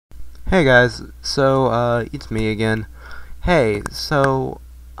Hey guys, so it's me again. Hey,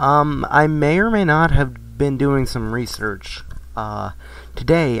 I may or may not have been doing some research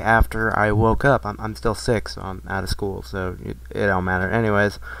today after I woke up. I'm still sick, so I'm out of school, so it don't matter.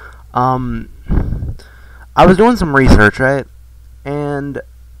 Anyways, um, I was doing some research, right? And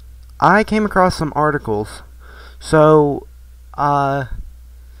I came across some articles. So, uh,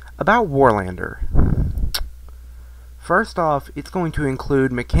 about Warlander. First off, it's going to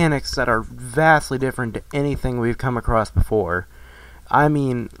include mechanics that are vastly different to anything we've come across before. I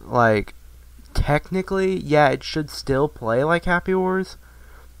mean, like, technically, yeah, it should still play like Happy Wars,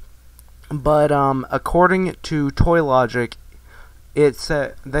 but according to Toy Logic, they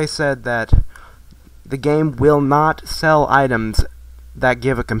said that the game will not sell items that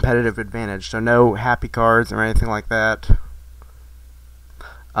give a competitive advantage. So no happy cards or anything like that.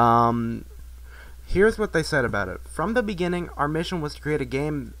 Um, Here's what they said about it. From the beginning, our mission was to create a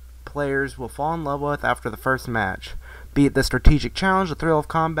game players will fall in love with after the first match. Be it the strategic challenge, the thrill of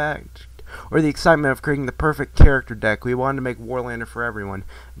combat, or the excitement of creating the perfect character deck, we wanted to make Warlander for everyone.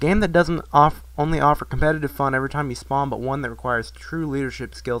 A game that doesn't only offer competitive fun every time you spawn, but one that requires true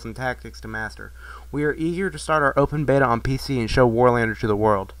leadership skills and tactics to master. We are eager to start our open beta on PC and show Warlander to the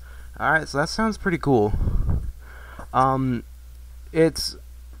world. Alright, so that sounds pretty cool. It's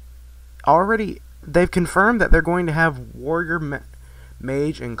already... They've confirmed that they're going to have warrior,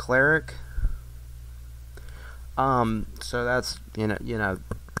 mage, and cleric. So that's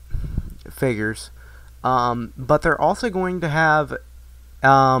figures. But they're also going to have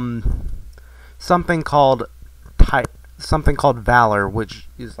something called Valor, which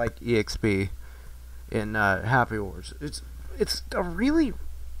is like EXP in Happy Wars. It's a really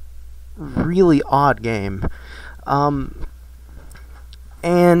odd game.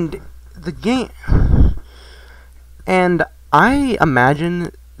 And the game, and I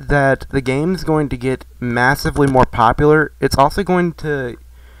imagine that the game's going to get massively more popular. It's also going to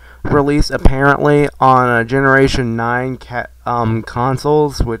release apparently on a Generation 9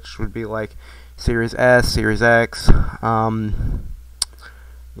 consoles, which would be like Series S, Series X, fucking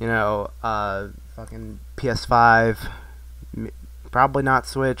PS5, probably not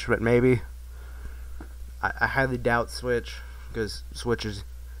Switch, but maybe. I highly doubt Switch, because Switch is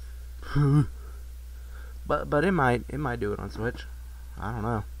but it might do it on Switch. I don't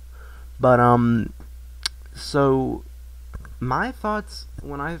know. But so my thoughts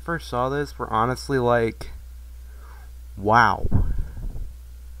when I first saw this were honestly like, wow.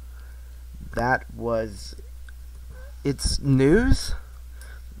 It's news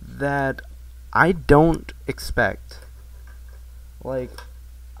that I don't expect. Like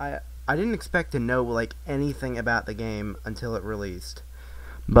I didn't expect to know like anything about the game until it released.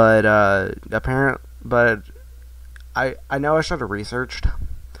 But I know I should have researched.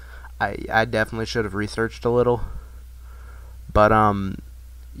 I definitely should have researched a little. But I'm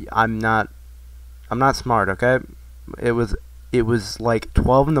not smart, okay? It was like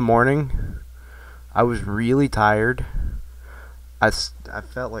 12 in the morning. I was really tired. I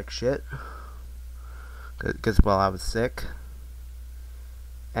felt like shit because I was sick.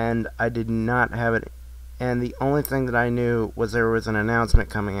 And I did not have it. And the only thing that I knew was there was an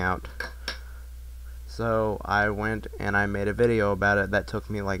announcement coming out. So I went and I made a video about it that took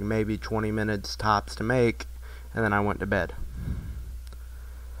me like maybe 20 minutes tops to make, and then I went to bed.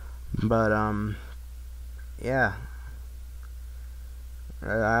 But yeah.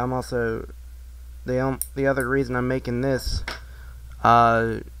 I'm also the other reason I'm making this,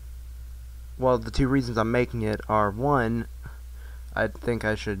 well, the two reasons I'm making it are, one, I think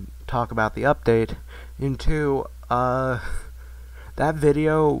I should talk about the update, and two, that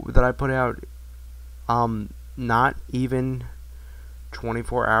video that I put out, not even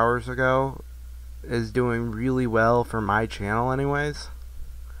 24 hours ago, is doing really well for my channel anyways,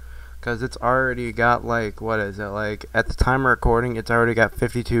 because it's already got like, what is it, like, at the time of recording, it's already got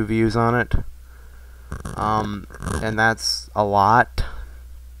 52 views on it, and that's a lot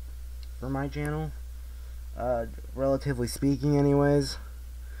for my channel. Relatively speaking anyways,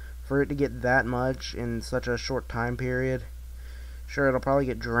 for it to get that much in such a short time period. Sure, it'll probably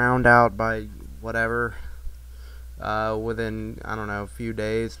get drowned out by whatever within, I don't know, a few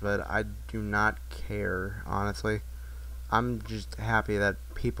days, but I do not care, honestly. I'm just happy that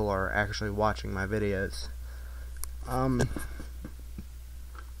people are actually watching my videos.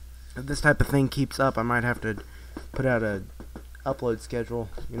 If this type of thing keeps up, I might have to put out a upload schedule,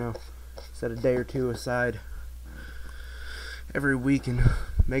 set a day or two aside every week and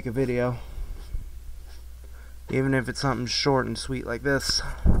make a video, even if it's something short and sweet like this.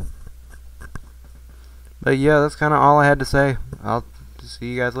 But yeah, that's kind of all I had to say. I'll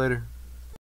see you guys later.